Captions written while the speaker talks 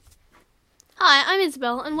Hi, I'm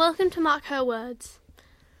Isabel, and welcome to Mark Her Words.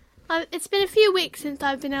 It's been a few weeks since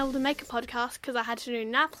I've been able to make a podcast because I had to do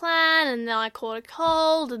NAPLAN, and then I caught a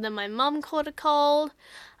cold, and then my mum caught a cold,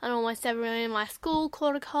 and almost everyone in my school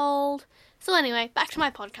caught a cold. So anyway, back to my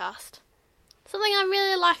podcast. Something I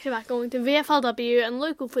really liked about going to VFLW and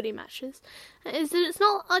local footy matches is that it's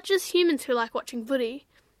not just humans who like watching footy.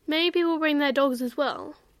 Many people bring their dogs as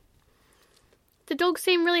well. The dogs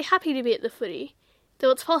seem really happy to be at the footy, though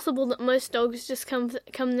it's possible that most dogs just come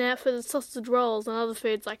there for the sausage rolls and other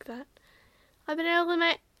foods like that. I've been able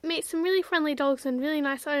to meet some really friendly dogs and really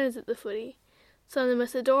nice owners at the footy. Some of the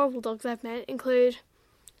most adorable dogs I've met include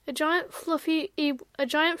a giant fluffy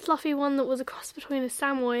one that was a cross between a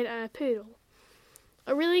Samoyed and a poodle,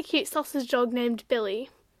 a really cute sausage dog named Billy,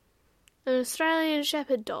 an Australian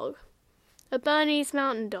Shepherd dog, a Bernese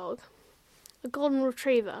Mountain Dog, a Golden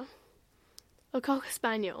Retriever, a Cocker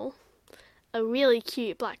Spaniel, a really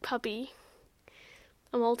cute black puppy,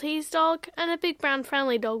 a Maltese dog, and a big brown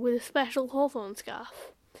friendly dog with a special hawthorn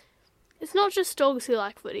scarf. It's not just dogs who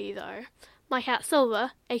like footy, though. My cat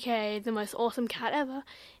Silver, aka the most awesome cat ever,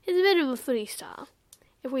 is a bit of a footy star.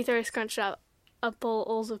 If we throw scrunched up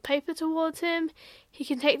balls of paper towards him, he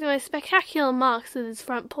can take the most spectacular marks with his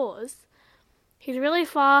front paws. He's really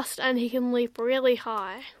fast and he can leap really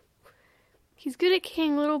high. He's good at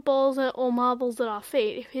kicking little balls or marbles at our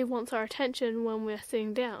feet if he wants our attention when we're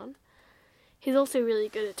sitting down. He's also really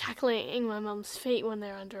good at tackling my mum's feet when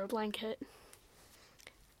they're under a blanket.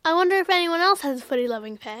 I wonder if anyone else has a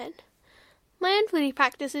footy-loving pet. My own footy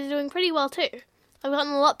practice is doing pretty well too. I've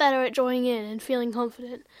gotten a lot better at drawing in and feeling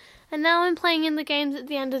confident, and now I'm playing in the games at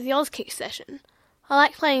the end of the Auskick session. I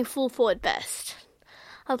like playing full forward best.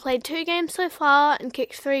 I've played 2 games so far and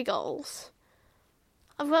kicked 3 goals.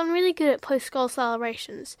 I've gotten really good at post-goal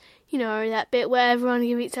celebrations. You know, that bit where everyone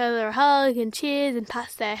gives each other a hug and cheers and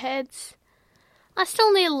pats their heads. I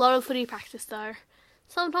still need a lot of footy practice though.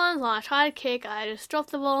 Sometimes when I try to kick, I just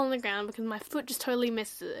drop the ball on the ground because my foot just totally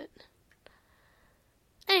misses it.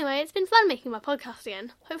 Anyway, it's been fun making my podcast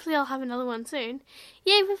again. Hopefully I'll have another one soon.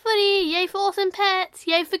 Yay for footy! Yay for awesome pets!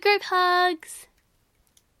 Yay for group hugs!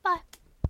 Bye.